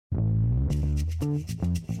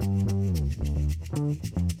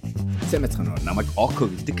Сэмэцхан намайг Око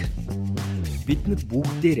гэдэг. Бид нар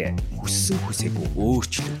бүгдээрээ хүссэн хүсээгүй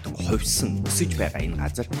өөрчлөгдөн хувьсан өсөж байгаа энэ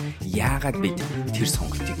газар яагаад бид тэр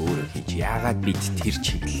сонголтыг өөрөө хийж, яагаад бид тэр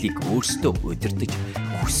чиглэлийг өөрсдөө удирдах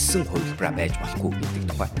хүссэн хувилбараа байж болохгүй гэдэг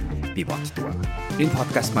тухай би боддог байна. Энэ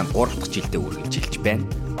подкаст маань 3 дахь жилдээ үргэлжилж байна.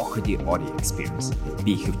 Охиди Ori Experience.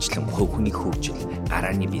 Би хөвчлэн хувь хүний хөгжил,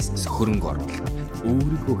 гарааны бизнес, хөрөнгө оруулалт,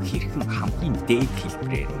 өөрийгөө хэрхэн хамгийн дээд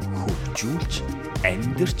хэлбэрээр хөгжүүлж,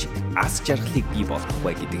 амьдарч, аз жаргалыг бий болгох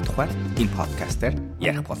вэ гэдэг тухай энэ подкастаар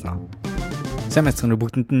ярих болно. Сайн мэцгэн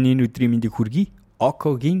бүгдэнд нь энэ өдрийн мэндийг хүргэе.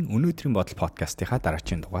 Окогийн өнөөдрийн бодол подкастынхаа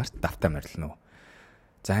дараагийн дугаарт давтаа морилно.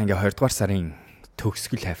 За ингээ 20 дугаар сарын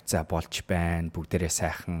төгсгөл хавцаа болж байна. Бүгдээрээ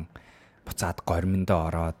сайхан буцаад гормондоо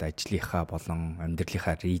ороод ажлынхаа болон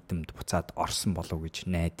амьдралынхаа ритмд буцаад орсон болов гэж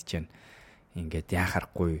найдаж байна. Ингээд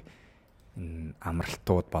яхахгүй энэ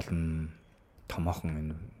амралтууд болон томоохон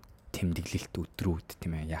энэ тэмдэглэлт өдрүүд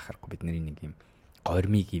тийм ээ яхахгүй бидний нэг юм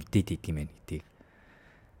гормыг эвдээд идэм байх гэдгийг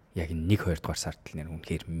яг 1-2 дугаар сард л нэр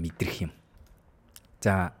үнэхээр мэдрэх юм.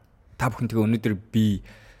 За та бүхэнтэйгээ өнөөдөр би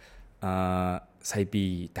сая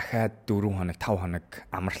би дахиад 4 хоног 5 хоног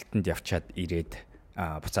амралтанд явчаад ирээд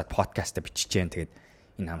буцаад подкаст бичиж जैन. Тэгээд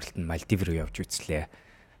энэ амралт нь Мальдив руу явж үзлээ.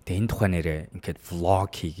 Тэгээд энэ тухай нэрээ ингээд влог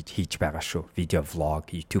хийж байгаа шүү. Видео влог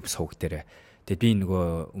YouTube сувг дээр. Тэгээд би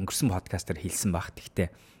нөгөө өнгөрсөн подкастаар хэлсэн баг. Гэхдээ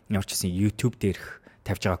ямар ч гэсэн YouTube дээрх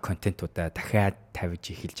тавьж байгаа контентуудаа дахиад тавьж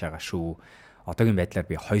эхэлж байгаа шүү. Одоогийн байдлаар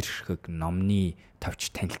би 2 ширхэг номны товч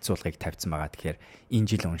танилцуулгыг тавьсан байгаа. Тэгэхээр энэ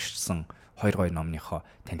жил уншсан 2 номныхоо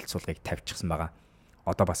танилцуулгыг тавьчихсан байгаа.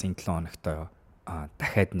 Одоо бас энэ 7 хоногт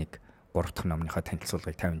дахиад нэг 3 дахь номныхоо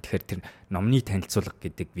танилцуулгыг тавина. Тэгэхээр тэр номны танилцуулга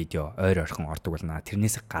гэдэг видео ойр ойрхон ордог болно.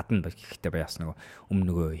 Тэрнээс гадна гэхдээ бас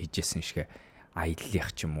нөгөө хийжсэн шигэ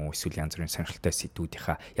аяллах ч юм уу эсвэл янз бүрийн сонирхолтой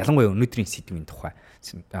сэдвүүдийнхаа ялангуяа өнөөдрийн сэдвийн тухай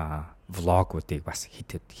влогуудыг бас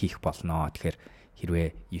хийх болно. Тэгэхээр хэрвээ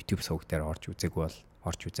YouTube сувг дээр орж үзээгүй бол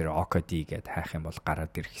орж үзээрэй. Окоди гэдээ хайх юм бол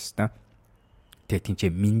гараад ирэх ёстой. Тэгээ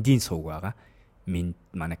тийчээ Миндийн сувг байгаа. Минд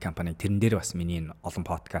манай компани тэрэн дээр бас миний олон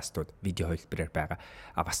подкастууд видео хэлбэрээр байгаа.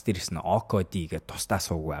 Бас дээрээс нь Окоди гэдэг тусдаа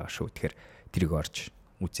сувг байгаа шүү. Тэгэхээр тэрийг орж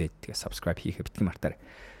үзээд тэгээ subscribe хийхээ битгий мартаарай.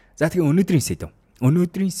 За тэгээ өнөөдрийн сэдв.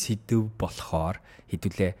 Өнөөдрийн сэдв болохоор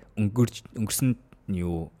хэдүүлээ өнгөрсөн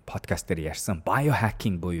подкаст дээр ярьсан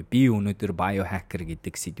biohacking буюу би өнөөдөр biohacker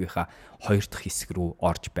гэдэг сэдвийнхаа 2 дахь хэсэг рүү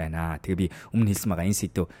орж байна. Тэгээ би өмнө хэлсэн байгаа энэ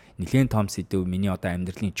сэдв нэлээд том сэдв, миний одоо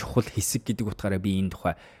амьдралын чухал хэсэг гэдэг утгаараа би энэ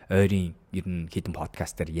тухай ойрын ер нь хэдэн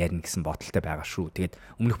подкаст дээр ярина гэсэн бодолтой байгаа шүү. Тэгээд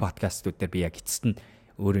өмнөх подкастууд дээр би яг эцэст нь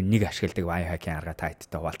өөрөө нэг ашигладаг biohacking арга та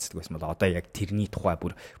хэдтэй хуваалцдаг байсан бол одоо яг тэрний тухай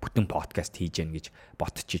бүр бүтэн подкаст хийж гэнэ гэж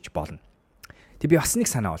ботчиж болно. Тэг би бас нэг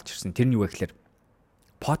санаа олж ирсэн. Тэр нь юу вэ гэхээр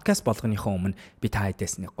подкаст болгоныхоо өмнө би та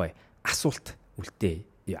хэдээс нэг гоё асуулт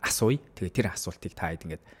асууя. Тэгээ тэр асуултыг та хэд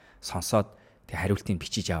ингээд сонсоод тэг хариултыг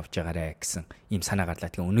бичиж авч байгаарэ гэсэн ийм санаа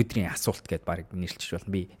гарлаа. Тэгээ өнөөдрийн асуулт гэдээ баг нэрлэж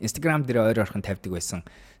болно. Би Instagram дээр ойр ойрхон тавьдаг байсан.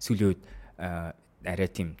 Сүүлийн үед арай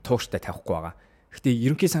тийм тууштай тавихгүй байгаа. Гэхдээ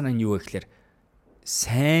ерөнхий санаа нь юу вэ гэхээр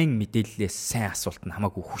сайн мэдээллээс сайн асуулт нь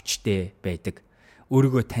хамаагүй хүчтэй байдаг.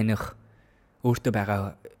 Өөрийгөө таних, өөртөө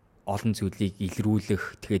байгаа олон зүйлийг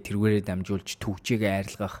илрүүлэх, тэгээ тэргээрээ дамжуулж төвчээгээ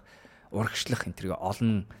арилгах, урагшлах энэ төрлийн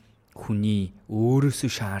олон хүний өөрөөсөө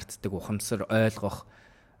шаарддаг ухамсар ойлгох,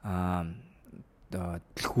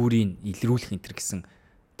 дэлгүүрийг илрүүлэх энэ төр гэсэн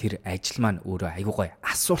тэр ажил маань өөрөө аюу гай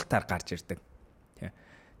асуултаар гарч ирдэг.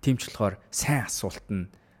 Тийм ч болохоор сайн асуулт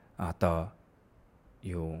нь одоо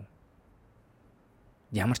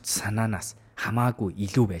ямар ч санаанаас хамаагүй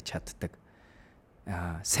илүү байж чаддаг.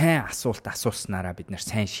 Сайн асуулт асууснараа бид нэр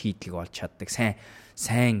сайн шийдлийг олж чаддаг.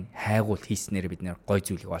 Сайн хайгуул хийснээр бид нэр гой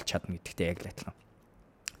зүйлийг олж чадна гэдэгтэй яг л адилхан.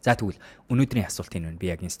 За тэгвэл өнөөдрийн асуулт энэ байна.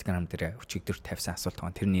 Би яг Instagram дээр өчигдөр тавьсан асуулт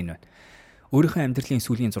байгаа. Тэр нь энэ байна. Өөрийнхөө амьдралын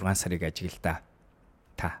сүүлийн 6 сарыг ажиглаа.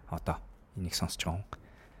 Та одоо энийг сонсож байгаа юм.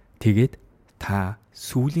 Тэгээд та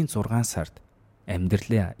сүүлийн 6 сард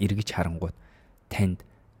амьдралаа эргэж харангуут танд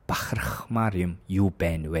бахархмаар юм юу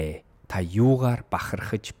байна вэ? Та юугаар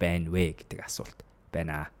бахархаж байна вэ гэдэг асуулт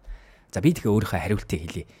байна. За би тэгээ өөрийнхөө хариултыг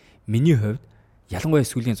хэлье. Миний хувьд ялангуяа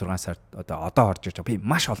сүүлийн 6 сард одоо орж иж би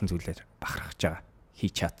маш олон зүйлээр бахархаж байгаа.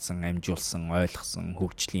 Хийж чадсан, амжуулсан, ойлгосон,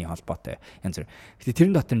 хөгжлийн холбоотой янз бүр. Гэтэ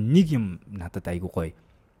тэрэн дотор нэг юм надад айгүй гоё.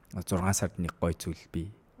 6 сард нэг гоё зүйл би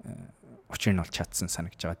учир нь олж чадсан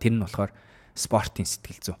санагдж байгаа. Тэр нь болохоор спортын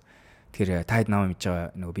сэтгэл зүй. Тэгэхээр та хэд намайг мэдж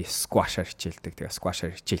байгаа нөгөө би squash-аар хичээлдэг. Тэгээ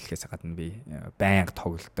squash-аар хичээлэхээс гадна би байнга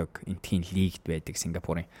тоглодог, энтхийн лигт байдаг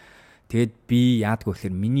Сингапурын. Тэгээд би яадгүй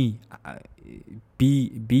гэхээр миний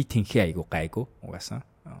би тэнхээ айгу гайгүй угаасаа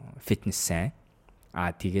фитнес сайн.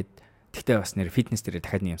 Тэгээд Тэгтээ бас нэр фитнес дээр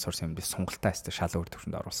дахиад нэг юм сурсан юм би сонголтаа өстө шал өөр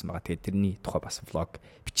төвшөнд оруулсан байгаа. Тэгээд тэрний тухай бас влог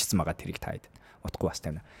бичсэн байгаа тэрийг таад утгагүй бас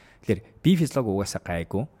тавина. Тэгэхээр би физиолог угаасаа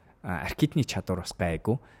гайгүй, архитектурны чадвар бас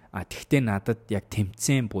гайгүй. Тэгтээ надад яг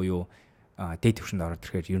тэмцээн буюу дээд төвшөнд ороод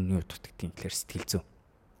ирэхээр ер нь юу дутагдгийг тэгэхээр сэтгэл зүй.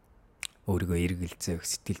 Өөрийгөө эргэлзэх,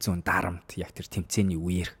 сэтгэл зүйн дарамт яг тэр тэмцээний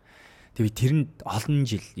үеэр. Тэгээд тэрэнд олон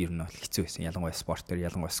жил ер нь бол хэцүү байсан. Ялангуяа спорт дээр,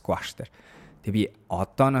 ялангуяа скваш дээр. Тэг би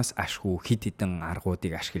одооноос ашгүй хид хідэн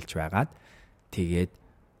аргуудыг ашиглаж байгаад тэгээд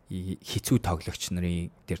хэцүү тоглогч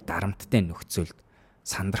нарын тэр дарамттай нөхцөлд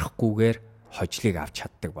сандрахгүйгээр хожлыг авч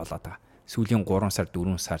чаддаг болоод байгаа. Сүүлийн 3 сар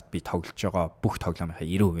 4 сард би тоглож байгаа бүх тоглоомынхаа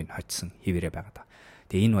 90% нь хоцсон хэвээрээ байгаа.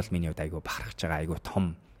 Тэгээ энэ бол миний хувьд айгүй бахархаж байгаа, айгүй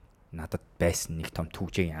том надад байсан нэг том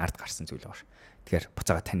түгжээгийн ард гарсан зүйл байгаа ш. Тэгэхээр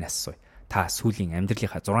буцаага танаас асууя. Та сүүлийн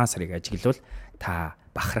амьдралынхаа 6 сарыг ажиглавал та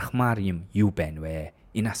бахархмаар юм юу байна вэ?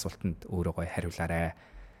 Энэ асуултанд өөрөө гоё хариулаарай.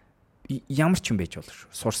 Ямар ч юм байж болно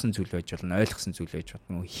шүү. Сурсан зүйл байж болно, ойлгосон зүйл байж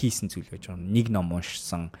болно, хийсэн зүйл байж болно. Нэг ном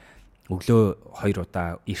уншсан, өглөө 2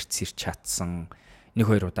 удаа ирж чадсан,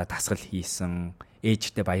 1-2 удаа дасгал хийсэн,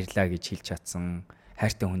 ээжтэй баярлаа гэж хэлж чадсан,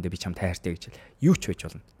 хайртай хүндээ би чамд хайртай гэж юу ч байж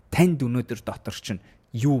болно. Танд өнөөдөр дотор чинь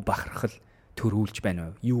юу бахархал төрүүлж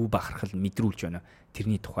байна вэ? Юу бахархал мэдрүүлж байна вэ?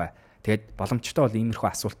 Тэрний тухай. Тэгээд боломжтой бол иймэрхүү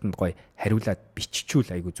асуултанд гоё хариулаад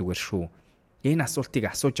биччихвэл айгу зүгээр шүү. Энэ асуултыг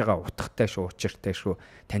асууж байгаа утгатай шүү, учиртай шүү.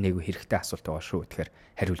 Тань айгу хэрэгтэй асуулт байгаа шүү. Тэгэхээр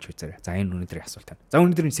хариулж үзээрэй. За энэ өнөөдрийн асуулт байна. За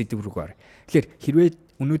өнөөдрийн сэдв рүү оръё. Тэгэхээр хэрвээ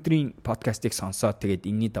өнөөдрийн подкастыг сонсоод тэгээд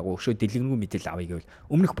энэний дагуу өшөө дэлгэрэнгүй мэдээлэл авъя гэвэл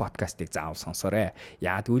өмнөх подкастыг заавал сонсоорой.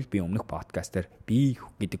 Яагад гэвэл би өмнөх подкастаар би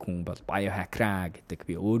гэдэг хүн бол биохакера гэдэг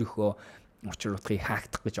би өөрийнхөө учир утгыг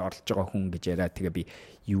хаагдах гэж оролж байгаа хүн гэж яриа. Тэгээ би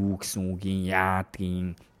юу гэсэн үгийн,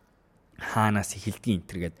 яадгийн, хаанаас эхэлдгийг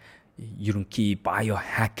энтергээд ерөнхий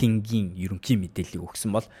биохакингийн ерөнхий мэдээллийг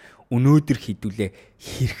өгсөн бол өнөөдөр хідүүлээ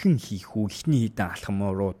хэрхэн хийх үү, эхний хідэн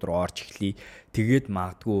алхамрууд руу орж эхлэе. Тэгээд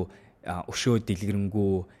магадгүй өшөө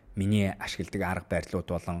дэлгэрэнгүй миний ашигладаг арга барилууд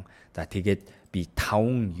болон за тэгээд би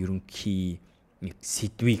 5 ерөнхий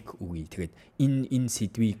сэдвийг өгье. Тэгээд энэ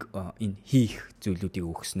сэдвийг энэ хийх зүйлүүдийг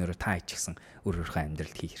өгснөөр та ичгсэн өөрийнхөө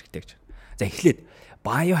амьдралд хийх хэрэгтэй гэж. За эхлээд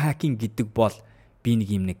биохакинг гэдэг бол би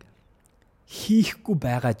нэг хийхгүй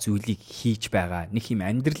байгаа зүйлийг хийж байгаа. Нэг юм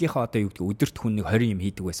амьдралынхаа одоо юу гэдэг өдөрт хүн 20 юм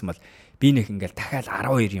хийдэг байсан бол би нэг ингээл дахиад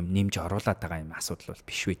 12 юм нэмж оруулаад байгаа юм асуудал бол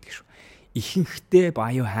биш байдаг шүү. Ихэнхдээ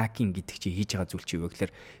биохакинг гэдэг чи хийж байгаа зүйл чи юу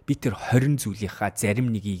гэхээр би тэр 20 зүйлийнхаа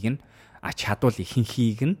зарим нэгийг нь чадвал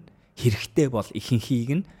ихэнхийг нь хэрэгтэй бол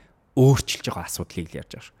ихэнхийг нь өөрчилж байгаа асуудлыг л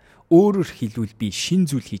ярьж байгаа шүү. Өөрөөр хэлбэл би шин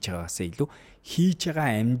зүйл хийж байгаагаас илүү хийж байгаа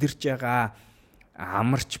амьдарч байгаа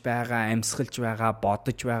амарч байгаа, амьсгалж байгаа,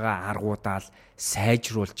 бодож байгаа аргуудаа л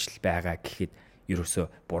сайжруулж байгаа гэхэд ерөөсө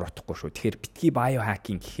буруутахгүй шүү. Тэгэхээр битгий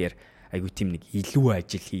биохакинг гэхээр айгүй тийм нэг илүү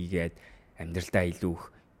ажил хийгээд амьдралдаа илүү их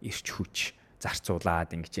эрч хүч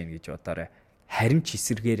зарцуулаад ингэж яах гэж бодоорой. Харин ч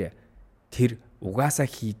эсэргээр тэр угаасаа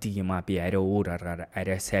хийдэг юм а би арай өөр аргаар,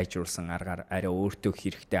 арай сайжруулсан аргаар, арай өөртөө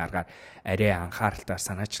хэрэгтэй аргаар, арай анхааралтаар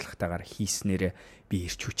санаачлагтайгаар хийснээр би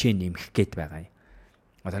эрч хүчээ нэмэх гээд байгаа юм.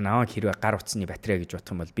 Одоо наваа хэрвээ гар утасны батарей гэж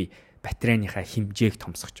бодох юм бол би батарейныхаа хэмжээг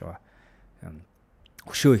томсгож байгаа.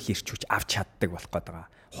 Өшөө их ирч хүч авч чаддаг болох гээд байгаа.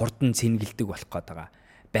 Хурдан цэнгэлдэг болох гээд байгаа.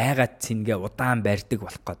 Байгаад цэнгээ удаан барьдаг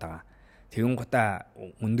болох гээд байгаа. Тэгэн гутаа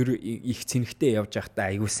өндөр их цэнэгтэй явж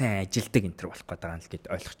байхдаа аягүй сайн ажилдаг энэ төр болох гээд байгаа л гэд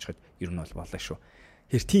ойлгочиход ер нь бол болно шүү.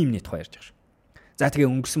 Тэр тиймний тухай ярьж байгаа шүү. За тэгээ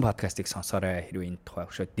өнгөрсөн подкастыг сонсоорой. Хэрвээ энэ тухай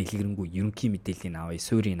өшөө дэлгэрэнгүй ерөнхий мэдээллийг авъя,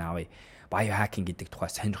 суурийг авъя. Биохакинг гэдэг тухай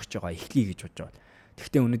сонирхож байгаа эхлэе гэж бодож байгаа.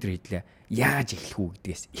 Тэгтээ өнөөдөр хэллээ яаж эхлэх үү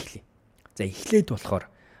гэдгээс эхлэе. За эхлээд болохоор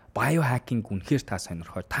биохакинг үнэхээр та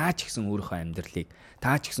сонирхоо. Та ч гэсэн өөрийнхөө амьдралыг,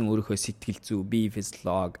 та ч гэсэн өөрийнхөө сэтгэл зүй, бие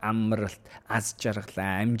физиолог, амралт, аз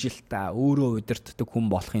жаргалаа, амжилтаа өөрөө удирддаг хүн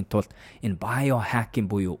болохын тулд энэ биохакинг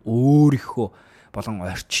буюу өөрийнхөө болон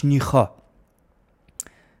орчныхоо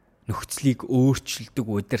нөхцөлийг өөрчилдөг,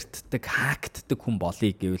 удирддаг, хаагддаг хүн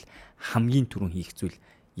болъё гэвэл хамгийн түрүүн хийх зүйл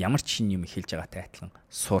ямар ч шинэ юм эхэлж байгаатай адилхан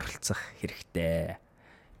суралцах хэрэгтэй.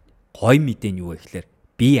 Гой мэдээ нь юу вэ гэхээр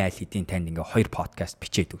би аль хэдийн танд ингээ 2 подкаст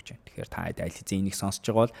бичээд өгч байна. Тэгэхээр та аль хэдийн энийг сонсож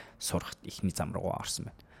байгаа бол сурахт ихний зам руу орсон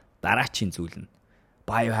байна. Дараагийн зүйл нь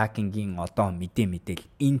биохакингийн одоо мэдээлэл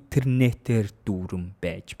интернетээр дүүрэн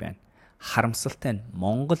байж байна. Харамсалтай нь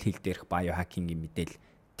монгол хэл дээрх биохакингийн мэдээлэл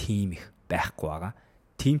тийм их байхгүй байгаа.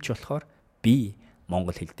 Тийм ч болохоор би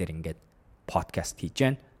монгол хэл дээр ингээд подкаст хийж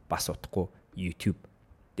байна. Бас утгагүй YouTube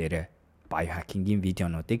дээр биохакингийн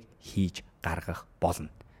видеонуудыг хийж гаргах болно.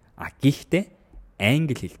 Гэхдээ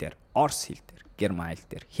англи хэл дээр, орос хэл дээр, герман хэл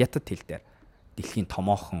дээр, хятад хэл дээр дэлхийн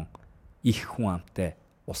томоохон их хүн амтай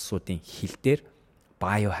улсуудын хэл дээр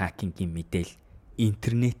биохакингийн мэдээлэл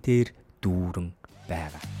интернетээр дүүрэн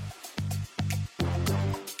байгаа.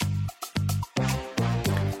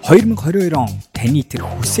 2022 он таны тэр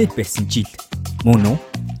хүсээд байсан жил мөн үү?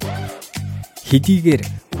 Хэдийгээр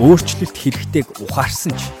өөрчлөлт хэрэгтэйг ухаарсан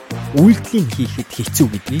ч үйлдэлийг хийхэд хэцүү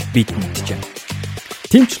гэдгийг бид мэдж байна.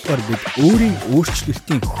 Тэмчлэлээр бид өөрийн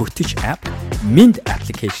өөрчлөлтийн хөтөч app Mind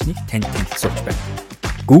application-ыг танд танилцуулж байна.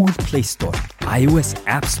 Google Play Store, iOS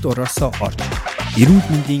App Store-оос орж эрүүл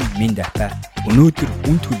мэндийн Mind app-аа өнөөдөр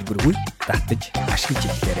үн төлбөргүй татаж ашиглаж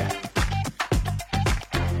эхлээрэй.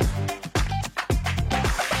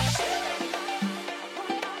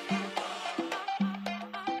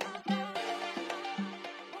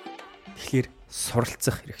 Тэгэхээр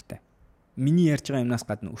суралцах хэрэгтэй. Миний ярьж байгаа юмнаас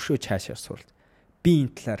гадна өшөө цаашаа суралц. Би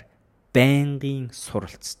энэ талаар байнгын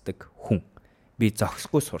суралцдаг хүн. Би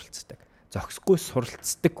зохисгүй суралцдаг. Зохисгүй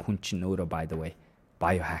суралцдаг хүн чинь өөрөө by the way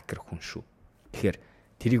biohacker хүн шүү. Тэгэхээр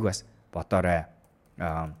тэрийг бас бодоорой.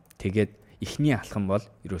 Тэгээд эхний алхам бол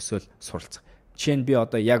ерөөсөө л суралцах. Жишээ нь би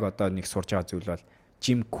одоо нэг сурж байгаа зүйл бол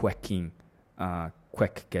Jim Kwik-ийн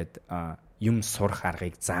Kwik гэдэг юм сурах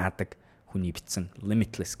аргыг заадаг хүний бичсэн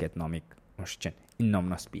Limitless гэдэг номыг уншиж байна. Энэ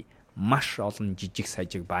номноос би маш олон жижиг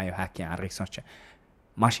сажиг biohacking аргыг сонч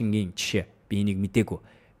маш энгийн жишээ би энийг мдээгүй.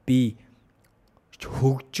 Би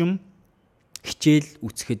хөгжим хичээл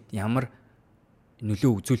үсгэхэд ямар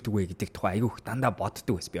нөлөө үзүүлдэг вэ гэдэг тухай айгүй их дандаа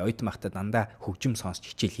боддог байсан. Би оюутан байхдаа дандаа хөгжим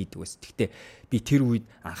сонсч хичээл хийдэг байсан. Гэхдээ би тэр үед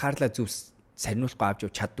анхаарлаа зөв сарниулахгүй авч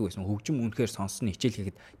явж чаддаг байсан. Хөгжим үнэхээр сонсны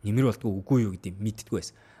хичээл хийхэд нэмэр болдгоо үгүй юу гэдгийг мэддэг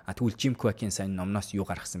байсан. Тэгвэл Jim Kwik-ийн сайн номноос юу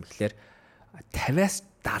гаргасан бэхлээр 50-аас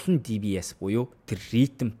 70 dBs буюу тэр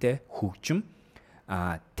ритмтэй хөгжим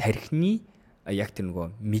тархины яг тэр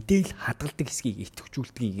нөгөө мэдээлэл хадгалдаг хэсгийг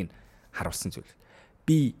идэвхжүүлдгийг нь харуулсан зүйл.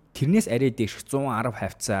 Би тэрнээс арай дээш 110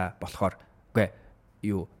 хавцаа болохоор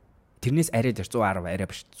тэрнээс арай дээш 110 арай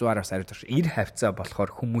биш 110-аас арай дээш 90 хавцаа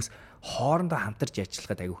болохоор хүмүүс хоорондоо хамтарч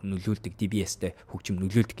ажиллахад аягүй нөлөөлдөг dBs-тэй хөгжим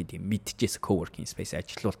нөлөөлдөг гэдэг мэдчихээс coworking space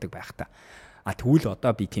ажилуулдаг байхдаа. Тэгвэл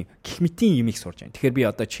одоо би тийм гих мэтийн юмыг сурж байна. Тэгэхээр би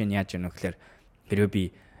одоо жишээ нь яаж яах вэ гэхээр хэрвээ би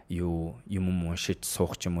юм уншиж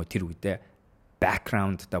суух ч юм уу тэр үедээ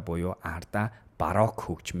background-да буюу арда барок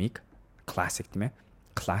хөгжмийг classic тийм ээ.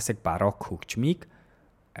 Classic барок хөгжмийг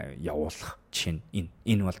явуулах жишээ нь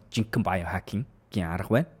энэ бол жинхэнэ biohacking-ийн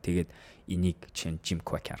арга байна. Тэгээд энийг жишээ нь Jim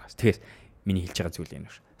Kwik аргаас. Тэгэхээр миний хэлж байгаа зүйл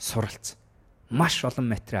энэ шүү. Суралц. Маш олон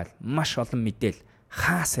материал, маш олон мэдээлэл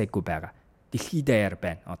хаасайгүй байгаа. Дэлхийд даяар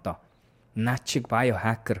байна одоо. Начиг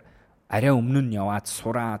biohacker арай өмнө нь яваад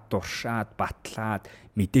сураад, дуршаад, батлаад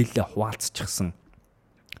мэдээлэлээ хуваалцчихсан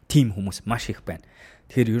тим хүмүүс маш их байна.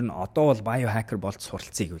 Тэгэхээр ер нь одоо бол biohacker болж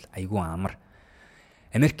суралцъя гэвэл айгүй амар.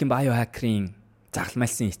 Америкийн biohacker-ийн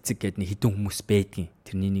загламалсан эцэг гэдэг нэг хэдэн хүмүүс байдгийн.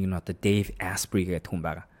 Тэрний нэг нь одоо Dave Asprey гэдэг хүн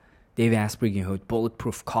байгаа. Dave Asprey-ийн хувьд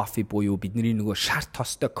bulletproof coffee буюу бидний нөгөө шарт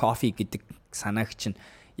тостой кофе гэдэг санааг чинь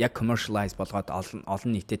яг commercialize болгоод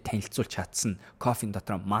олон нийтэд танилцуулж чадсан кофеин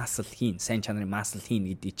дотор muscle хийн, сайн чанарын muscle хийн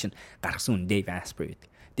гэдгийг чинь гаргасан хүн Dave Asprey гэдэг.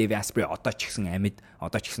 Dave Asprey одоо ч гэсэн амьд,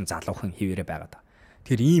 одоо ч гэсэн залуухан хэвээрээ байгаад байна.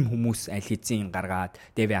 Тэгэхээр ийм хүмүүс аль хэзээ гаргаад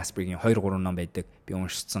Dave Asprey-ийн 2-3 ном байдаг. Би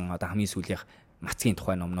уншсан одоо хамгийн сүүлийнх мацгийн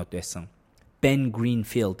тухай номнууд байсан. Ben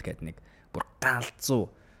Greenfield гэдэг нэг бүр галзуу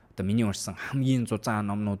одоо миний уншсан хамгийн зузаан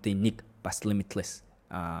номнуудын нэг бас Limitless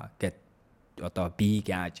гэдэг одоо би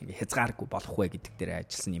яаж ингэ хязгааргүй болох вэ гэдэг дээр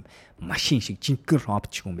ажилласан юм машин шиг жинхэнэ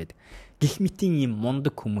робот шиг юм байдаг. Гэх мэтийн юм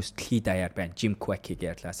мундаг хүмүүс дэлхийд даяар байна. Jim Kwik-ийг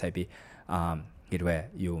ярьлаа сая би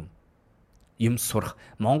хэрвээ юм сурах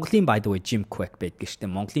Монголын by the way Jim Kwik байдаг шүү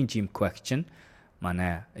дээ. Монголын Jim Kwik чинь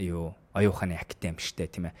манай оюуханы академи шүү дээ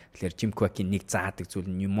тийм ээ. Тэгэхээр Jim Kwik-ийн нэг заадаг зүйл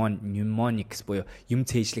mnemonics буюу юм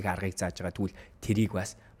цээжлэх аргыг зааж байгаа. Тэгвэл тэрийг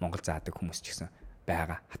бас Монгол заадаг хүмүүс ч гэсэн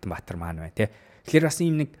байгаа. Хатанбаатар маань байна тий. Тэгэхээр бас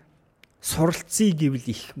ийм нэг суралцъя гэвэл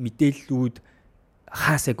их мэдээллүүд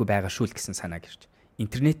хаасайгүй байгаа шүү л гэсэн санаа гэрч.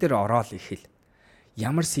 Интернетээр ороод ихэл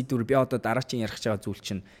ямар сэдвэр би одоо дараагийн ярих байгаа зүйл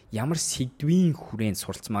чинь ямар сэдвийн хүрээнд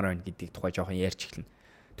суралцмаар байна гэдгийг тухай жоохон ярьж эхэлнэ.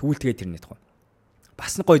 Тэгвэл тэгээ тэрний тухай.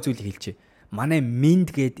 Бас нэг гой зүйл хэлчихье. Манай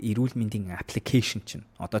Mind гээд эрүүл мэндийн аппликейшн чинь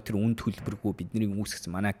одоо тэр үн төлбөргүй бидний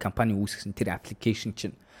үүсгэсэн манай компани үүсгэсэн тэр аппликейшн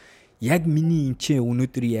чинь яг миний энэ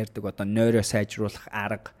өнөөдөр ярьдаг одоо нойроо сайжруулах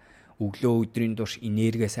арга өглөө өдрийн турш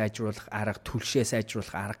энерги сайжруулах арга, түлшээ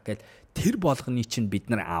сайжруулах арга гэд тэр болгоны чинь бид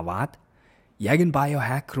нар аваад яг энэ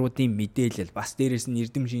biohacker-уудын мэдээлэл бас дээрээс нь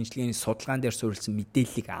эрдэм шинжилгээний судалгаан дээр суурилсан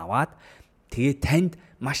мэдээллийг аваад тэгээ танд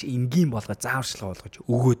маш энгийн болгож зааварчилга болгож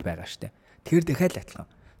өгөөд байгаа штэ. Тэр дахиад адилхан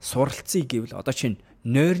суралцъя гэвэл одоо чинь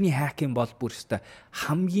нойрны хакинг бол бүр өстой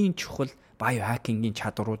хамгийн чухал biohacking-ийн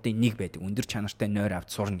чадваруудын нэг байдаг. Өндөр чанартай нойр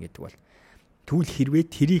авч сурна гэдэг бол. Тэгвэл хэрвээ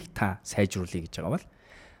тэрийг та сайжруулъя гэж байгаа бол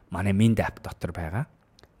манай Mind app дотор байгаа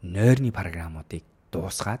нойрны програмуудыг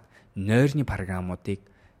дуусгаад нойрны програмуудыг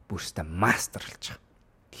бүрстэ мастерлж байгаа.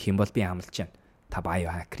 Гэх юм бол би амлаж байна. та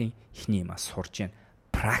биохакерийн эхний юмаа сурж байна.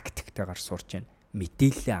 Практиктайгаар сурж байна.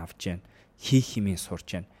 Мэдээлэл авч байна. Хийх юмыг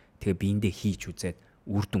сурж байна. Тэгээ биендээ хийж үзээд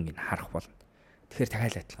үр дүнг нь харах болно. Тэгэхээр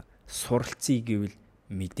дахиад адилхан суралцъя гэвэл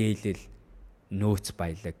мэдээлэл, нөөц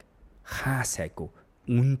баялаг, хаа сайгүй,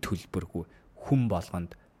 үн төлбөргүй хүн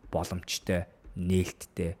болгонд боломжтой,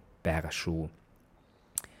 нээлттэй байгаа шүү.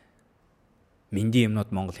 Миний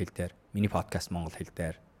юмнууд монгол хэл дээр, миний подкаст монгол хэл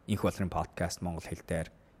дээр, Инх болрын подкаст монгол хэл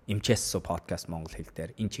дээр, Имчэссо подкаст монгол хэл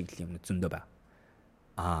дээр энэ чиглэлийн юмнууд зөндөө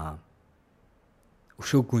байна.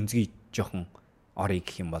 Өшөө гүнзгий жоохон орыг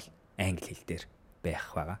гэх юм бол англи хэл дээр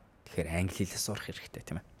байх байгаа. Тэгэхээр англи хэлээ сурах хэрэгтэй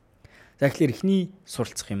тийм ээ. За тэгэхээр эхний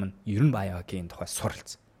суралцах юм нь ер нь биохакерийн тухай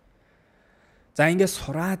суралц. За ингээд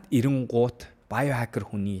сураад ирэнгуут биохакер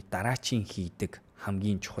хүний дараачийн хийдэг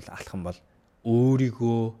хамгийн чухал алхам бол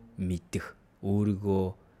өөрийгөө мэдэх,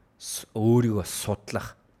 өөрийгөө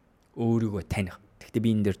судлах, өөрийгөө таних. Гэхдээ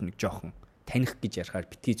би энэ дээр нэг жоохон таних гэж ярихаар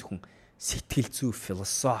битгий зөвхөн сэтгэл зүй,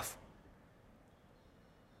 философи,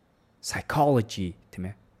 psychology тийм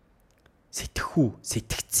ээ.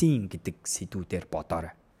 Сэтгцийн гэдэг сэдвүүдээр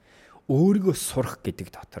бодоорой. Өөрийгөө сурах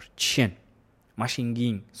гэдэг дотор жишээ нь маш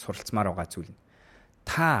энгийн суралцмаар байгаа зүйл нь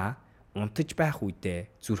та унтаж байх үедээ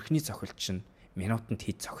зүрхний цохилт чинь минутанд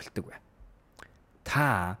хэд цохилдог вэ?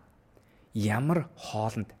 Та ямар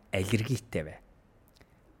хоолнд аллергитэй вэ?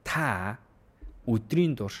 Та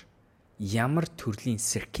өдрийн турш ямар төрлийн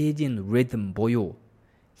circadian rhythm буюу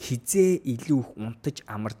хизээ илүү их унтаж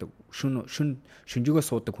амардаг, шөнжөөгөө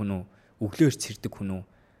суудаг хүн үү, өглөөр сэрдэг хүн үү,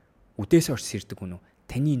 үдээс орж сэрдэг хүн үү?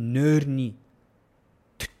 Таны нойрны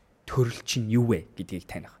төрөл чинь юу вэ гэдгийг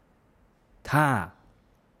таних. Та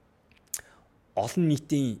олон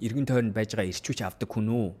нийтийн эргэн тойронд байж байгаа ирчүүч авдаг хүн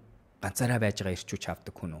үү? Ганцаараа байж байгаа ирчүүч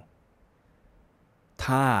авдаг хүн үү?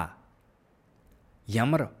 Та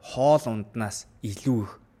ямар хоол унднаас илүү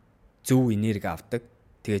их зөв энерги авдаг?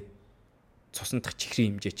 Тэгээд цусан дахь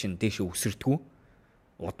чихрийн хэмжээ чинь дээшээ өсөрдөг үү?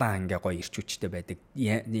 Удаан ингээ гоё ирчүүчтэй байдаг.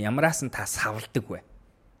 Ямараас нь та савладаг вэ?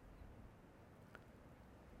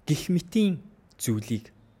 Гэх мэтийн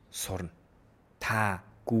зүйлийг сурна. Та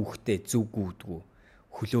гүүхтээ зөв гүйдгүү,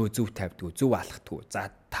 хөлөө зөв тавьдгүү, зөв алхдгүү.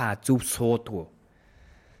 За та зөв суудгүү,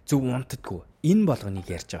 зөв унтдгүү. Энэ болгоныг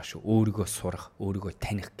ярьж байгаа шүү. Өөрийгөө сурах, өөрийгөө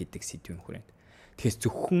таних гэдэг сэдвийн хүрээнд. Тэгэхээр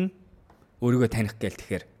зөвхөн өөрийгөө таних гээл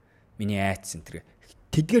тэгэхээр миний айц энэ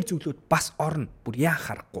тэдгээр зүйлүүд бас орно. Бүр яа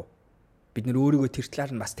харахгүй. Бид нөр өөрийгөө тэр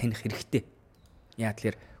талаар нь бас таних хэрэгтэй. Яа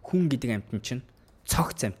тэгэхээр хүн гэдэг амьтан чинь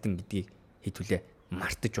цогц амьтан гэдгийг хэдүүлээ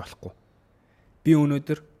мартаж болохгүй. Би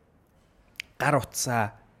өнөөдөр гар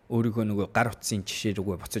утсаа өөрийгөө нөгөө гар утсын жишээ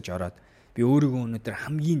рүүгээ буцаж ороод би өөрийгөө өнөөдөр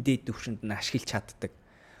хамгийн дээд түвшинд нь ашиглаж чаддаг.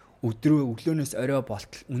 Өглөөнөөс орой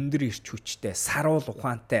болтол өндөр ирч хүчтэй, саруул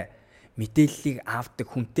ухаантай мэдээллийг авдаг,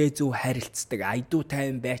 хүнтэй зөв харилцдаг, айдуу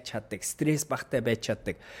тайван байж чаддаг, стресс багтай байж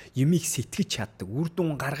чаддаг, юмыг сэтгэж чаддаг, үр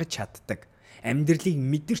дүн гаргаж чаддаг, амьдралыг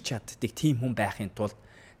мэдэрч чаддаг тийм хүн байхын тулд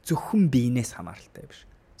зөвхөн биенээс хамааралтай биш.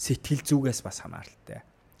 Сэтгэл зүгээс бас хамааралтай.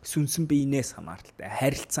 Сүнсэн биенээс хамааралтай,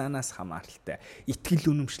 харилцаанаас хамааралтай, итгэл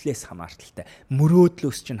үнэмшлээс хамааралтай,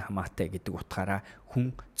 мөрөөдлөөс ч хамаатай гэдэг утгаараа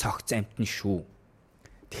хүн цогц амьтан шүү.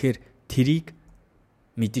 Тэгэхээр тэрийг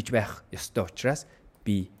мэдэж байх ёстой учраас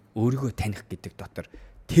би өөрийгөө таних гэдэг дотор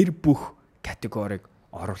тэр бүх категорийг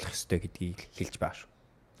оруулах ёстой гэдгийг хэлж байгаа шүү.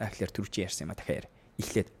 Тэгэхээр түрүү чи ярьсан юм а дахиад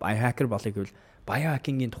эхлээд биохакер болъё гэвэл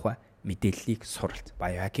биохакингийн тухай мэдээллийг суралц.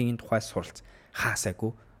 Биохакингийн тухай суралц.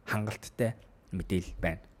 Хаасаагүй хангалттай мэдээлэл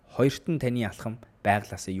байна. Хоёрт нь таны алхам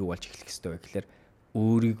байглаасаа юу болж эхлэх ёстой вэ гэхээр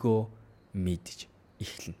өөрийгөө мэдж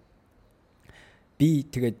эхэлнэ. Би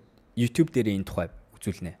тэгээд YouTube дээр энэ тухай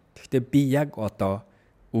үзүүлнэ. Гэхдээ би яг одоо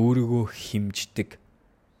өөрийгөө хэмждэг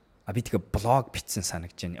би тэгээ блог бичсэн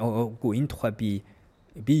санагдаж байна. Үгүй энэ тухай би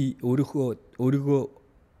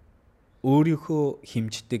өөрийнхөө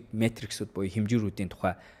хэмждэг метриксүүд буюу хэмжүүрүүдийн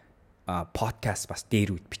тухай подкаст бас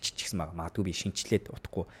дээр үд биччихсэн байгаа. Магадгүй би шинчлээд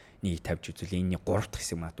утгагүй нэг тавьж үзвэл энэний 3 дахь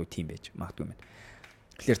хэсэг магадгүй тийм байж магадгүй юм.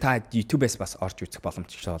 Тэгэхээр та YouTube-ээс бас орж үзэх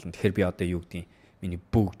боломжтой болно. Тэгэхээр би одоо юу гэдгийг миний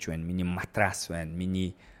бөөгж байна, миний матрас байна,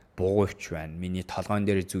 миний бугуйч байна, миний толгойн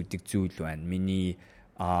дээр зүйдэг зүйл байна, миний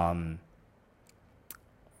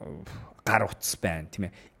гар утас байна тийм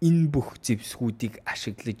ээ. Энэ бүх зэвсгүүдийг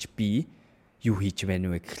ашиглаж би юу хийж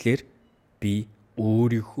байна вэ гэхлээр би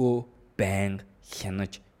өөрийнхөө байнга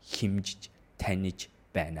хянаж, хэмжиж, таньж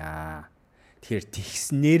байна. Тэгэхээр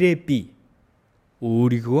тэгснээрээ би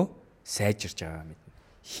өөрийгөө сайжирж байгаа мэднэ.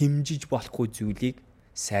 Хэмжиж болохгүй зүйлийг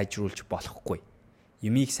сайжруулж болохгүй.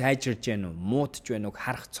 Юмыг сайжирж гэнэ үү, муудж байна уу,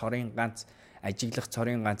 харах цорын ганц, ажиглах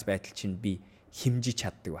цорын ганц байдал чинь би хэмжиж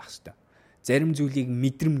чаддаг байх хэвээр. Зарим зүйлийг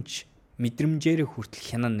мэдрэмжээр хүртэл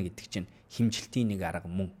хянана гэдэг чинь хэмжилтийн нэг арга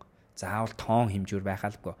мөн. Заавал тоон хэмжүүр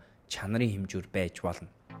байхалгүй чанарын хэмжүүр байж болно.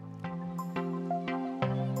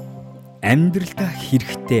 Амьдралдаа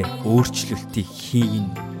хэрэгтэй өөрчлөлтийг хийн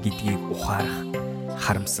гэдгийг ухаарах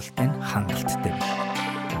харамсалтай нь хангалттай байна.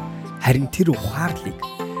 Харин тэр ухаарлыг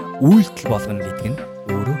үйлдэл болгоно гэдэг нь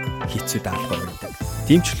өөрөө хэцүү даалгавар байдаг.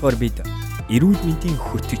 Тийм ч болохоор бид эрүүл мэндийн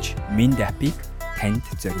хөтөч Mind app-ыг танд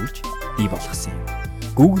зориулж бий болгосон юм.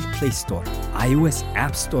 Google Play Store, iOS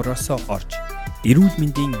App Store-оос орж эрүүл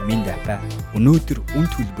мэндийн Mind app-а өнөөдөр үн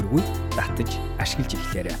төлбөргүй татаж ашиглаж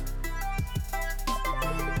эхлээрэй.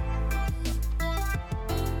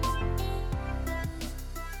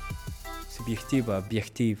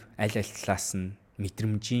 Объектив аль талаас нь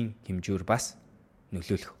мэдрэмжийн хэмжүүр бас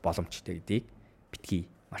нөлөөлөх боломжтой гэдгийг битгий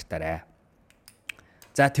мартаарай.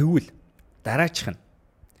 За тэгвэл дараачих нь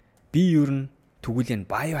би ер нь тэгвэл энэ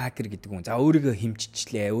биохакер гэдэг хүн. За өөрийгөө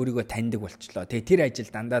хэмжижлээ, өөрийгөө таньдаг болчлоо. Тэгээ тэр ажил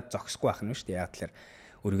дандаа зогсохгүй байх нь шүү дээ. Яг тэгэхээр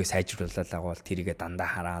өөрийгөө сайжруулалаа бол тэрийгэ дандаа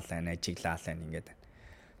хараал байна, ажиглаал байна ингээд.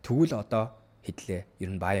 Тэгвэл одоо хэдлээ ер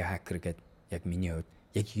нь биохакер гэдэг яг миний хувьд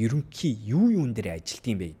яг ерөнхий юун дээр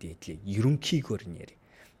ажилтсан бэ гэдэг хэдлээ. Ерөнхийгөр нь яри.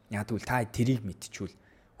 Яг тэгвэл та тэрийг мэдчихвэл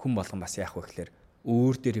хүн болгон бас яах вэ гэхээр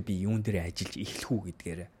өөр дээр би юун дээр ажиллаж эхлэх үү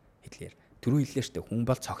гэдгээр хэлээр. Түрүү хэллээ шүү дээ. Хүн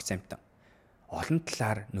бол цогц амьтан. Олон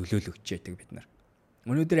талаар нөлөөлөгч яадаг бид нар.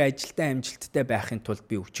 Өнөөдөр ажилдаа амжилттай байхын тулд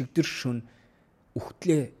би өчигдөр шөнө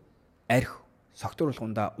үхтлээ арх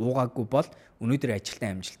согтууруулгундаа уугаагүй бол өнөөдөр ажилдаа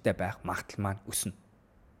амжилттай байх магадлал маань өснө.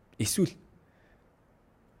 Эсвэл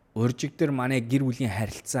уржигдэр манай гэр бүлийн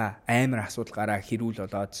харилцаа амар асуудал гараа хэрүүл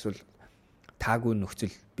болоод эсвэл таагүй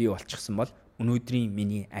нөхцөл бий болчихсон бол өнөөдрийн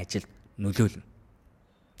миний ажилд нөлөөлнө.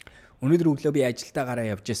 Өнөөдөр өглөө би ажилдаа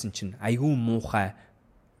гараа явж исэн чинь айгүй муухай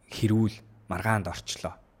хэрүүл маргаанд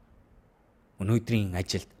орчлоо. Өнөөдрийн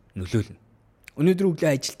ажилд нөлөөлнө. Өнөөдөр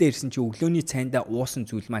өглөө ажилдаа ирсэн чинь өглөөний цайндаа уусан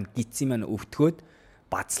зүйл маань гидсэн маань өвтгөөд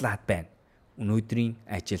бацлаад байна. Өнөөдрийн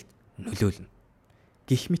ажилд нөлөөлнө.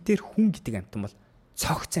 Гэх мэтэр хүн гэдэг амьтан бол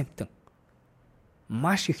цогц амьтан.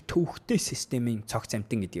 Маш их төвхтэй системийн цогц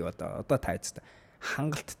амьтан гэдгийг одоо та хэвчээ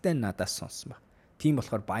хангалттай надаас сонссон ба. Тийм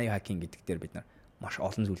болохоор биохакинг гэдэг дээр бид нар маш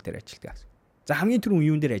олон зүйл дээр ажилладаг. За хамгийн түрүүн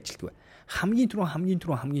юун дээр ажилладаг вэ? Хамгийн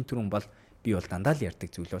түрүүн бол би бол дандаа л ярьдаг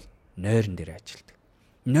зүйл бол нойрон дээр ажилладаг.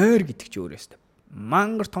 Нойр гэдэг чинь өөрөөсөө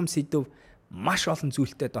мангар том сэдв маш олон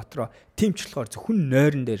зүйлтэй дотроо тэмчлэхээр зөвхөн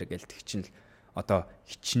нойрон дээр гэлдэг чинь л одоо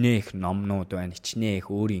хичнээх номнууд байна, хичнээх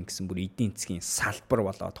өөрийн гэсэн бүр эдийн засгийн салбар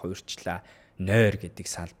болоод хувирчлаа. Нойр гэдэг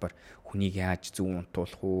салбар хүнийг яаж зөв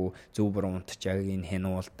унтуулах уу, зөв буруу унтчааг нь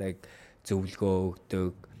хянуулдаг, зөвлөгөө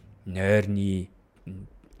өгдөг, нойрны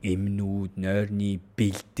эмнүүд, нойрны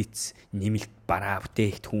бэлдэц, нэмэлт бараа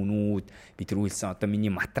бүтээгдэхүүнүүд бид рүүлсэн одоо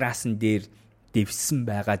миний матрасан дээр дэвсэн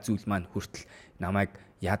байгаа зүйл маань хүртэл намайг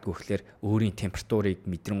яадгүй гэхээр өөрийн температурыг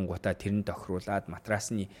мэдрэнгуудаа тэрэнд тохируулаад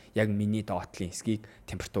матрасны яг миний доотлын хэсгийг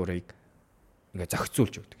температурыг ингээ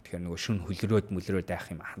зохицуулж өгдөг. Тэгэхээр нөгөө шүн хөлрөөд мөлрөөд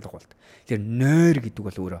байх юм алга болдог. Тэгэхээр нойр гэдэг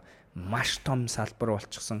бол өөрөө маш том салбар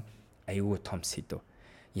болчихсон аюу том сэдв.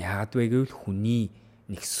 Яагад вэ гэвэл хүний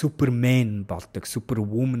нэг супермен болдог,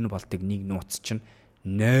 супервумен болдог нэг нууц чинь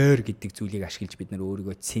нойр гэдэг зүйлийг ашиглаж бид нар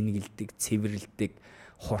өөрийгөө цэнгэлдэг, цэвэрлдэг,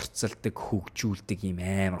 хурцлдаг, хөгжүүлдэг юм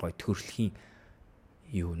амар гоё төрөлхийн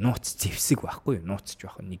юу нууц зэвсэг байхгүй юу? Нууцч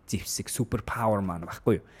байх нэг зэвсэг супер павер маань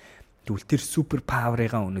байхгүй юу? Тэгвэл тэр супер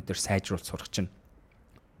паверыгаа өнөөдөр сайжруулж сурах чинь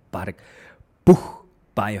баг бүх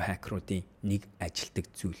биохакеруудын нэг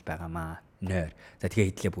ажилтдаг зүйл байгаамаа. Нойр. За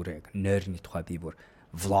тэгээ хэдлээ бүр яг нойрны тухай би бүр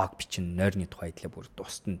влог бичин нойрны тухай хэдлээ бүр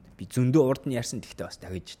тусна. Би зөндөө урд нь ярьсан гэхдээ бас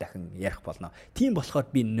дахин ярих болно. Тийм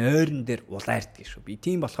болохоор би нойрон дээр улаардаг шүү. Би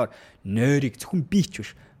тийм болохоор нойрыг зөвхөн би ч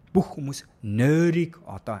биш бүх хүмүүс нойрыг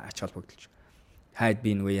одоо ач холбогдолж хайд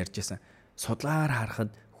би нөгөө ярьжсэн судлаар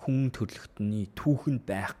харахад хүн төрөлхтний түүхэнд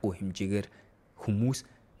байхгүй хэмжээгээр хүмүүс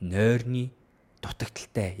нойрны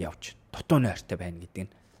дутагдaltaй явж дутуу нойртой байна гэдэг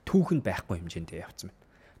нь түүхэнд байхгүй хэмжээндээ явцсан байна.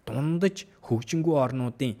 Дундаж хөгжингүй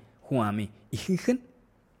орнуудын хүн амын ихэнх нь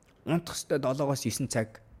унтах ёстой 7-9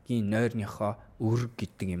 цагийн нойрныхоо өр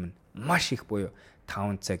гэдэг юм нь маш их буюу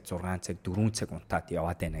 5 цаг, 6 цаг, 4 цаг унтаад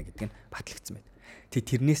яваад байна гэдэг нь батлагдсан байна.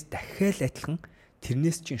 Тэрнээс дахиад адилхан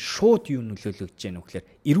тэрнээс чинь шууд юу нөлөөлөгдөж яах вэ гэхээр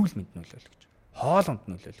эрүүл мэнд нөлөөлөгдөж, хоолонд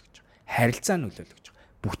нөлөөлөгдөж, харилцаа нөлөөлөгдөж,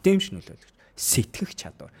 бүтээмж нөлөөлөгдөж, сэтгэх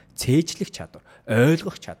чадвар, цээжлэх чадвар,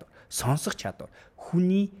 ойлгох чадвар, сонсох чадвар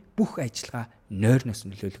хүний бүх ажиллагаа нойрноос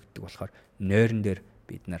нөлөөлөгддөг болохоор нойрон дээр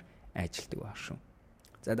бид нар ажилтдаг баг шүү.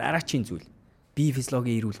 За дараагийн зүйл бие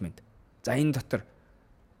физиологийн эрүүл мэнд. За энэ дотор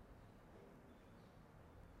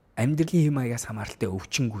амьдралын хэм маягаас хамааралтай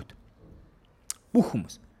өвчнгүүд бүх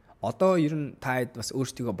хүмүүс одоо ер нь та хэд бас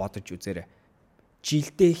өөрсдийгөө бодож үзээрэй.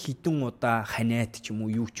 Жилдээ хэдэн удаа ханиад ч юм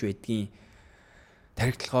уу юу ч байдгийн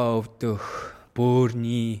тархилгоо өвдөх,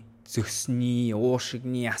 бөөрийн, зөсний,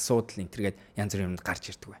 уушигны асуудал энэ төргээд янз бүрийн юмд гарч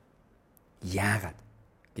ирдэг бай. Яагаад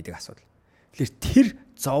гэдэг асуудал. Тэгэхээр тэр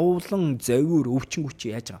зовлон, зовир, өвчин хүч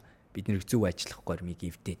яаж байгаа? Бид нэр зөв ажиллах гормыг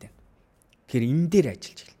эвдээд байна. Тэгэхээр энэ дээр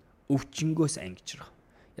ажиллаж хэл. Өвчнгөөс ангижрах.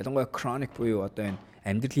 Ялангуяа chronic буюу одоо энэ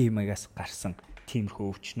амьдралын хэмээгээс гарсан тиймэрхүү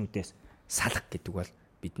өвчнүүдээс салах гэдэг бол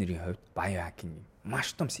бидний хувьд биохакинг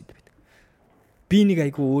маш том сэдв байдаг. Би нэг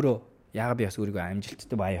айгүй өөрөө яагаад би бас өөрийгөө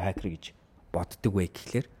амжилттай биохакер гэж боддог вэ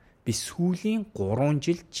гэхлээр би сүүлийн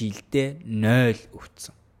 3 жилдээ 0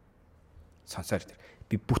 өвдсөн. Сонсоор тэр.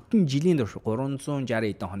 Би бүтэн жилийн турш 360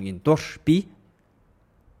 эдэн хоногийн турш би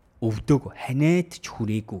өвдөг ханаад ч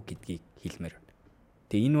хүрээгүй гэдгийг хэлмээр байна.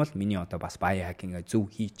 Тэгээ энэ бол миний одоо бас биохакинг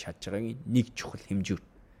зөв хийж чадж байгаагийн нэг чухал хэмжээ.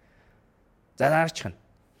 За дараачих нь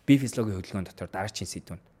би физиологийн хөдөлгөөн дотор дараагийн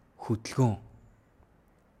сэдв нь хөдөлгөөн.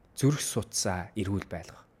 Зүрх судсаа эрүүл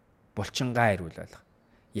байлгах, булчингаа эрүүл байлгах,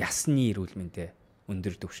 ясны эрүүл мэндэ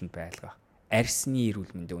өндөр түвшинд байлгах, арьсны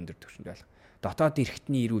эрүүл мэндэ өндөр түвшинд байлгах, дотоод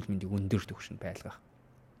эрхтний эрүүл мэндийг өндөр түвшинд байлгах,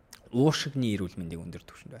 уушигны эрүүл мэндийг өндөр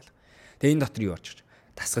түвшинд байлгах. Тэгээ энэ дотор юу орж ирж?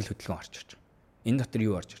 Дасгал хөдөлгөөн орж ирж. Энэ дотор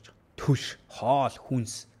юу орж ирж? Түлш, хоол,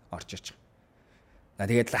 хүнс орж ирж.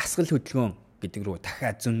 Тэгээд дасгал хөдөлгөөн гэдэг рүү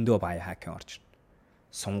дахиад зөндөө биохакинг орж ирнэ.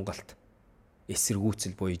 Сунгалт,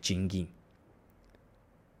 эсэргүүцэл буюу жингийн.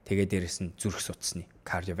 Тэгээд дээрэс нь зүрх судасны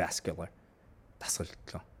cardiovascular дасгал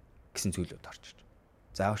хөдөлгөөн гэсэн зүйлүүд орж ирж.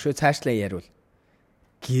 За өшөө цаашлаа яривал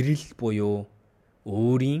гэрэл буюу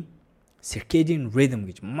өөрийн circadian rhythm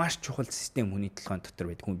гэж маш чухал систем хүний толгойн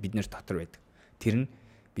дотор байдаг. Бид нэр дотор байдаг. Тэр нь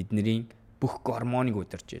бидний бүх гормоныг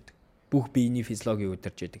удирж яадаг. Бүх биений физиологийг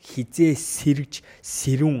удирж яадаг. Хизээ сэргэж,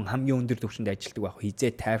 сэрүүн хамгийн өндөр түвшинд ажилладаг байх.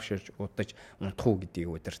 Хизээ тайвширч, удаж, унтах уу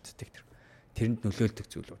гэдгийг удирддаг тэр. Тэрэнд нөлөөлдөг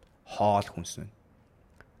зүйлүүд хоол хүнс нь.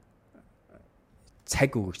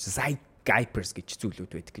 Цаг өгөгч zeitgeipers гэж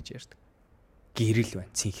зүйлүүд байдаг гэж ярьдаг. Гэрэл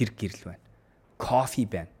байна, цэнхэр гэрэл байна. Кофе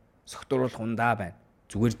байна, согтууруулах ундаа байна.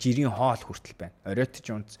 Зүгээр жирийн хоол хүртэл байна. Оройтч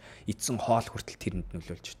идсэн хоол хүртэл тэрэнд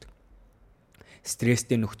нөлөөлж идэг.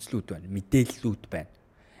 Стресстэй нөхцлүүд байна, мэдээллүүд байна,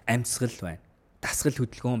 амьсгал байна, дасгал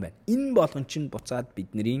хөдөлгөөн байна. Энэ болгон чинь буцаад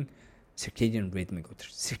бидний circadian rhythm-ыг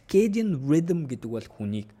удирж. Circadian rhythm гэдэг бол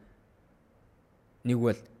хүнийг нэг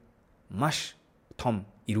бол маш том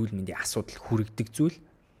эрүүл мэндийн асуудал хүргэдэг зүйл,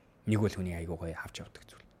 нэг бол хүний аягүй гоё авч явдаг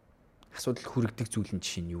зүйл. Асуудал хүргэдэг зүйл нь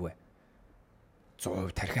жишээ нь юу вэ?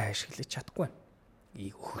 100% тархиа ашиглаж чадахгүй байна.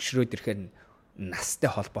 Хөгшрөөд ирэхээр настай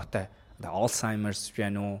холбоотой Alzheimer's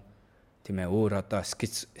байна уу? Тийм ээ, өөр одоо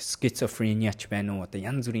schizophrenia ч байна уу? Одоо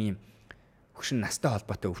янз бүрийн юм хөгшин настай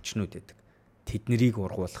холбоотой өвчнүүд байдаг. Тэднийг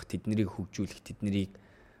ургуулах, тэднийг хөгжүүлэх, тэднийг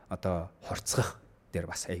одоо хорцгох дээр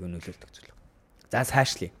бас аягүй нөлөөлдөг зүйл. За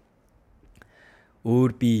цаашлие.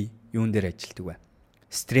 Өөр би юун дээр ажилладаг вэ?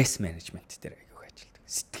 Стресс менежмент дээр аягүй ажилладаг.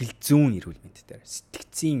 Сэтгэл зүйн эрүүл мэнд дээр,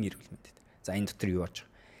 сэтгцийн эрүүл мэнд дээр. За энэ дотор юу орж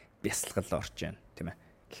байгаа? Бясалгал орж байна, тийм ээ.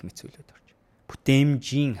 Гэх мэт зүйлүүд орж.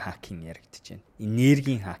 Бүтэмжийн хакинг яригдж байна.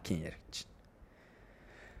 Энергийн хакинг яригдж байна.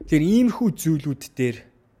 Тэгэхээр иймэрхүү зүйлүүд дээр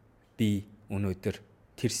би өнөөдөр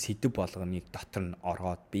тэр сэдв болгоныг дотор нь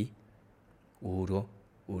ороод би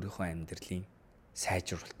өөрийнхөө амьдралын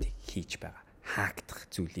сайжруулалтыг хийж байгаа. Хаагдах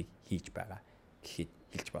зүйлийг хийж байгаа гэхэд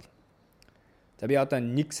хэлж болно. За би одоо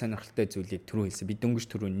нэг сонирхолтой зүйлийг түрүү хэлсэн. Би дөнгөж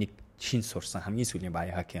түрүү нэг шин сурсан хамгийн сүүлийн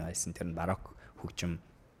биохакинг байсан. Тэр нь барок хөгжим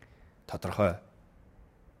тодорхой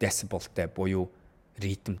децибелтэй буюу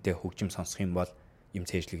ритмтэй хөгжим сонсох юм бол юм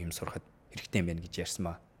цээжлэг юм сурахад хэрэгтэй юм байна гэж ярьсан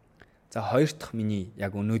ба. За хоёр дахь миний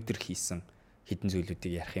яг өнөөдөр хийсэн хэдэн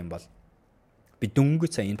зүйлүүдийг ярих юм бол би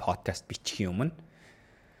дөнгөж сая энэ подкаст бичих юм.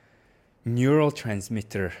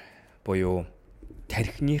 Neurotransmitter буюу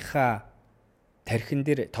тархин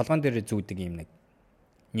дээр толгойн дээр зүүдэг юм нэг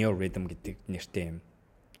neurorhythm гэдэг нэртэй юм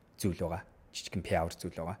зүйл байгаа. Жижигэн PR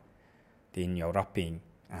зүйл байгаа. Тэгээ энэ Европын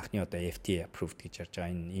анхны одоо FDA approved гэж ярьж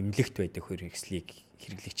байгаа энэ эмнэлэгт байдаг хэрэгслийг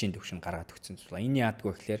хэрэглэгчийн төвшин гаргаад өгсөн зүйл. Энэ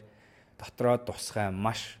яадгүй гэхээр дотроо тусгай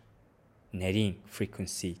маш нарийн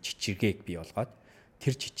frequency чичиргээг бий болгоод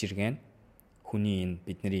тэр чичиргээ нь хүний энэ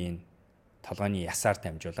бидний энэ толгойн ясаар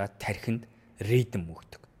дамжуулаад тархинд ритм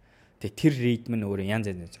өгдөг. Тэгээ тэр ритм нь өөрөө янз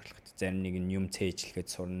янзын зорилготой. Зарим нэг нь юм цээжлэхэд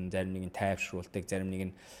сурна, зарим нэг нь тайвшруулдаг, зарим нэг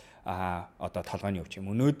нь одоо толгойн өвч юм.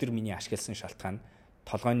 Өнөөдөр миний ашигласан шалтгаан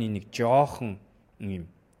толгойн нэг жоохон юм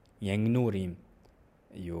янгнуур юм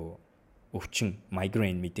юу өвчин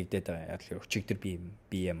migraine мэдэгдээд байгаа. Яг л өчигдөр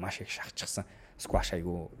би маш их шахчихсан. Squash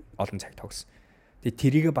айгу олон цаг тогсон. Тэгээ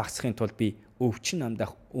тэрийг багасгахын тулд би өвчин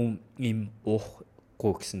амдах юм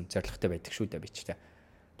уухгүй гэсэн зорилготой байдаг шүү дээ би ч тэ.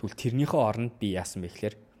 Тэгвэл тэрнийхээ оронд би яасан бэ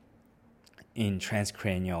гэхээр энэ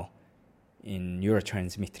transcranial энэ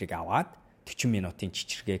neurotransmitter-ыг аваад 40 минутын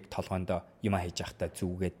чичиргээг толгоондоо юм хийж явахдаа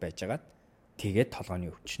зүгээд байжгаад тэгээд толгойн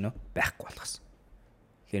өвчнөө байхгүй болгосон.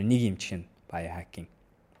 Тэгэхээр нэг юм чинь biohacking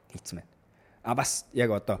хийцэн байна. Бас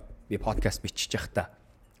яг одоо би подкаст бичиж явахдаа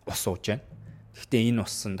ус ууж байна. Гэхдээ энэ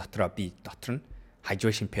усан дотроо дотор нь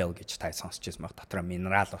hydration pill гэж та сонсч байсан баг. Дотроо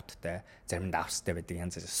минерал уттай, заримдаа австай байдаг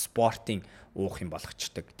янз бүр спортын уух юм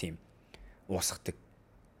болгочдөг тийм уусгадаг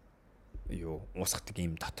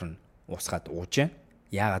юм дотор нь уусгаад ууж байна.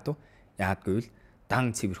 Яагаад вэ? Яагад гэвэл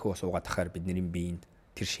дан цэвэрхүү ус уугаад тахаар бидний биед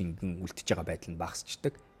тэр шингэн үлдчихэж байгаа байдал нь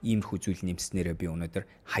багасчдаг. Иймэрхүү зүйл нэмснээрээ би өнөөдөр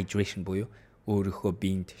hydration буюу өөрийнхөө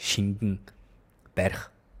биед шингэн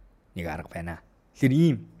барих нэг арга байна. Тэгэхээр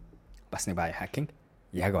ийм бас нэг biohacking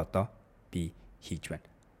яг одоо би хийж байна.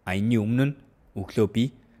 Энэний өмнө нь өглөө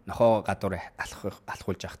би нохоо гадуур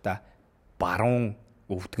алхуулж явахдаа баруун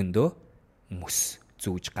өвдгөндөө мөс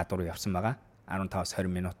зүүж гадуур явсан байгаа. 15-20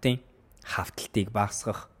 минутын хавталтыг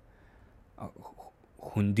багасгах,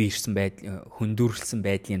 хөндүүрлсэн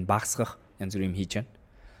байдлыг багасгах янз бүр юм хийж байна.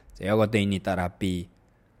 За яг одоо энэний дараа би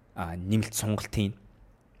нэмэлт сонголтын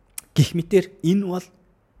гэх мэтэр энэ бол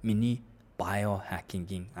миний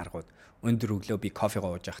biohacking-ийн аргууд. Өндөр өглөө би кофе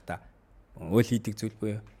ууж явахдаа өөл хийдэг зүйл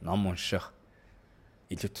буюу ном унших,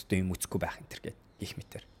 илүү төдөө юм үзэхгүй байх энэ төр гэх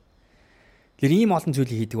мэтэр. Тэр ийм олон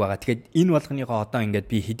зүйлийг хийдэг байгаа. Тэгэхээр энэ болгоныгоо одоо ингээд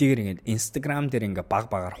би хэдийгээр ингээд Instagram дээр ингээд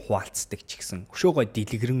баг-багаар хуваалцдаг ч гэсэн өшөөгөө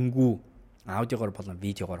дэлгэрэнгүй аудиогоор болон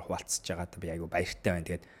видеогоор хуваалцж байгаад би айгүй баяртай байна.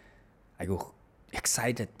 Тэгээд айгүй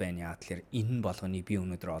excited байна. Яа тэгэхээр энэ болгоныг би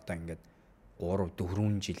өнөөдөр одоо ингээд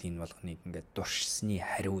 3-4 жил энэ болгоныг ингээд дуршсны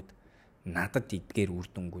хариуд надад эдгээр үр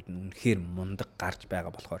дүнгууд нь үнэхээр мундаг гарч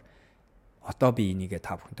байгаа болохоор одоо би энийгээ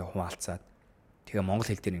та бүхэнтэй хуваалцаад тэгээ монгол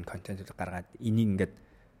хэл дээр энэ контентыг гаргаад энийг ингээд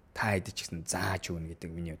та хэд ч гэсэн зааж өгнө гэдэг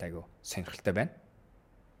миний айгүй сонирхолтой байна.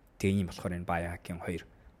 Тэгээ ийм болохоор энэ biohacking 2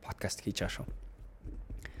 подкаст хийж байгаа шүү.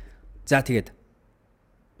 За тэгээд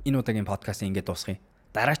энэ удаагийн подкастыг ингээд дуусгая.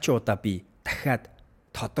 Дараачийн удаа би дахиад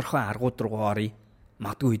тодорхой аргууд руу оръё.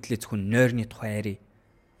 Магадгүй хэдлээ зөвхөн нойрны тухай ярив.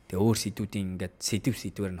 Тэгээ өөр сэдвүүдийн ингээд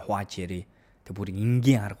сэдвээр нь хувааж ярив. Тэг бүр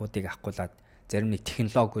энгийн аргуудыг авахгүйлаад зарим нэг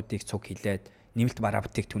технологиудыг цуг хилээд нэмэлт бараа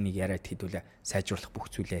бүтээгдэхүүнийг яриад хэдүүлээ сайжруулах бүх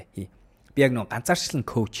зүйлээ хий. Би яг нэг ганцаарчлан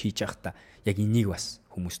коуч хийж байхдаа яг энийг бас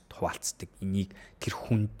хүмүүст хуваалцдаг. Энийг тэр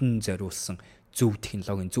хүндэн зориулсан зөв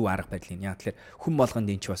технологийн зөв арга барилын. Яг тэгэхээр хүн болгонд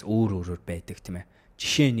энэ ч бас өөр байдаг тийм ээ.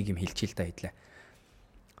 Жишээ нэг юм хэлчихэл та хэдлээ.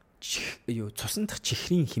 Цусан дахь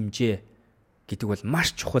чихрийн хэмжээ гэдэг бол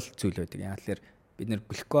маш чухал зүйл байдаг. Яг тэгэхээр бид нэр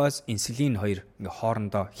глюкоз, инсулин хоёр ингээ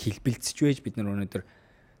хоорондоо хэлбэлцэж байж бид нар өнөөдөр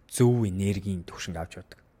зөв энергийн түвшинг авч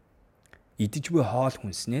явдаг. Идэж буй хоол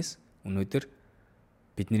хүнснээс өнөөдөр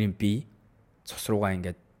бидний бие цус руугаа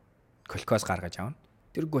ингээд глюкоз гаргаж авна.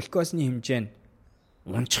 Тэр глюкозны хэмжээ нь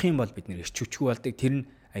унчих юм бол бид нэр ирчүүчгүй болдог. Тэр нь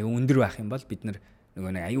аюу өндөр байх юм бол бид нар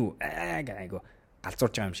нөгөө нэг аюу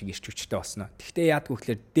галзуурж байгаа юм шиг ирчүүчтэй болсноо. Тэгвэл яадгүй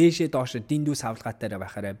гэхээр дээшээ доошоо дэндүү савлгаатай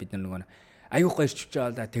байхаараа бид нар нөгөө аюу гоё ирчүүч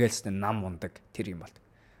байгаа тэгэлс нам ундаг тэр юм бол.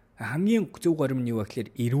 Хамгийн зөв горим нь юу вэ гэхээр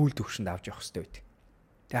эрүүл төвшөнд авч явах хэрэгтэй байдаг.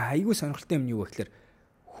 Тэгээ аюу сонирхолтой юм юу вэ гэхээр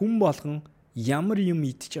хүн болгон ямар юм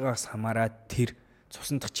идж байгаагаас хамаарат тэр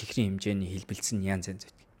цусан дахь чихрийн хэмжээний хэлбэлцэн янз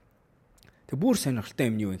байдаг. Тэг бүр сонирхолтой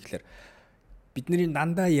юм юу вэ гэхээр бидний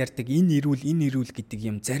дандаа ярьдаг энэ эрүүл гэдэг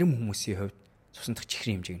юм зарим хүмүүсийн хувьд цусан дахь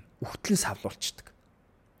чихрийн хэмжээг нь өгтлэн савлуулцдаг.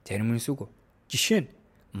 Зарим хүмүүс үгүй. Жишээ нь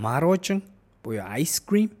маружин буюу ice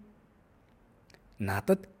cream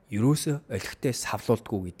надад ерөөсөө олигтой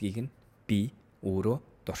савлуулдаггүй гэдгийг нь би өөрөө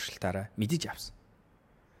дуршилтаараа мэдэж авсан.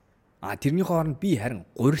 Тэрний хооронд би харин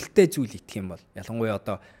гурилтай зүйл идэх юм бол ялангуяа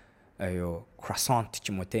одоо croissant ч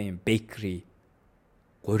юм уу тийм bakery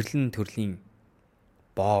гурилан төрлийн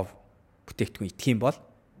боо бүтээгдэхүүн идэх юм бол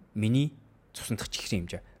миний цусан дахь чихрийн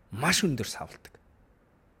хэмжээ маш өндөр савлдаг.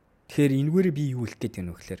 Тэгэхээр энэгээр би юу хэлэх гээд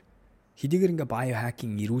байна вэ гэхээр хэдийгээр ингээ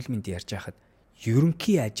biohacking эрүүл мэнд ярьж байхад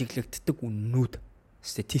ерөнхий ажиглагддаг үннүүд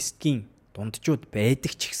статистикийн дунджууд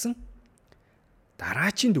байдаг ч гэсэн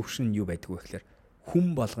дараачийн төвшин нь юу байдаг вэ гэхээр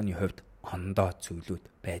хүн болгоны хувьд ондоо зүйлүүд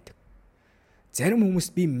байдаг. Зарим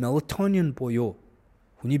хүмүүс би melatonin буюу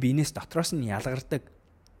хүний биенээс дотроос нь ялгардаг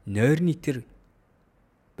нойрны тэр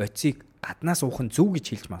бодисыг гаднаас уух нь зөв гэж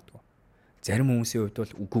хэлж магадгүй. Зарим хүмүүсийн хувьд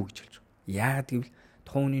бол үгүй гэж хэлж байгаа. Яагаад гэвэл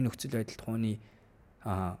тухайн нөхцөл байдал тухайны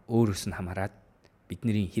өөрөөс нь хамаарат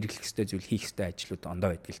бидний хэрэглэх ёстой зүйл хийх ёстой ажлууд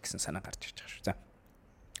ондоо байдаг гэсэн санаа гарч ирж байгаа шүү. За.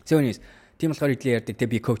 Зөвхөн тийм болохоор идлээ ярьдаг те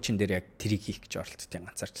би коучн дээр яг тэрийг хийх гэж оролдсон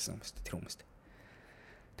ганцаарчсан хүмүүст тэр хүмүүст.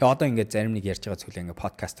 Тэгээ одоо ингээд зарим нэг ярьж байгаа зүйлээ ингээд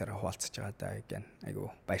подкастаараа хуваалцаж байгаа даа гэн айгу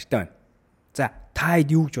баяртай байна. За та хэд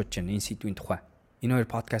юу гэж бодож байна энэ сэдвийн тухай? Энэ хоёр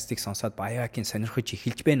подкастыг сонсоод biohacking сонирхож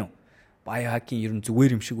эхэлж байна уу? Biohacking ер нь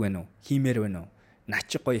зүгээр юм шиг байна уу? Хиймээр байна уу?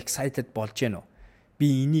 Наач гоё excited болж байна уу?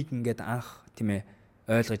 би энийг ингээд анх тийм ээ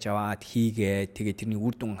ойлгож аваад хийгээ тэгээ тэрний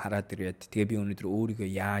үр дүн хараад ирээд тэгээ би өнөөдөр өөрийгөө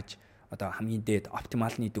яаж одоо хамгийн дээд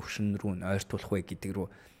оптималны түвшин рүү ойртуулах вэ гэдэг рүү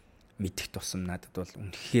мэдэх тусам надад бол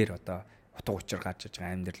үнэхээр одоо утга учир гарч иж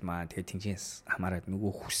байгаа амьдрал маань тэгээ тэнцээс хамаарат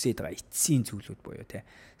нөгөө хүсээд байгаа эцсийн зүйлүүд буюу те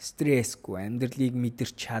стрессгүй амьдралыг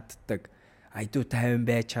мэдэрч чаддаг айдуу тайван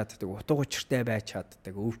байж чаддаг утга учиртай байж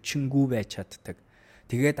чаддаг өвчнгүй байж чаддаг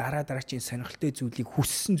тэгээд дараачийн сонирхолтой зүйлийг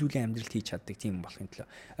хүссэн зүйлийн амьдралд хийж чаддаг тийм болохын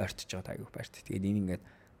тулд ойртож байгаа айгүй баярт. Тэгээд энэ ингээд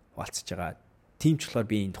хуваалцаж байгаа. Тийм ч болохоор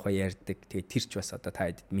би энэ тухай ярьдаг. Тэгээд тэр ч бас одоо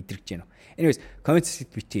та хэд мэдрэгж байна уу. Anyways, comments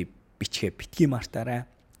битгий мартаарай.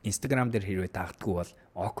 Instagram дээр хэрвээ дагддаггүй бол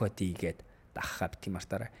okodi гээд дагахаа битгий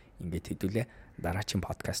мартаарай. Ингээд хэдүүлээ дараачийн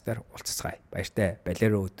подкастаар уулзцгаая. Баяртай.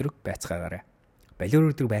 Балероо өдрөг байцгаагаарай.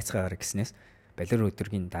 Балероо өдрөг байцгаагаарай гэснээс балероо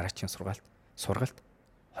өдрөгийн дараачийн сургалт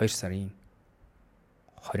 2 сарын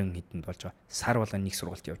 20 хэдэнд болж байгаа. Сар болгон нэг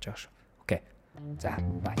сургалт явж байгаа шүү. Окей. За,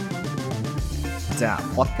 бай. За,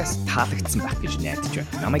 подкаст таалагдсан байх гэж найдаж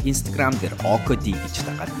байна. Намайг Instagram дээр okodi гэж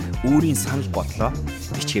дагаад өөрийн санал бодлоо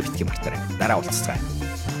бичгээ битгий мартаарай. Дараа уулзцгаая.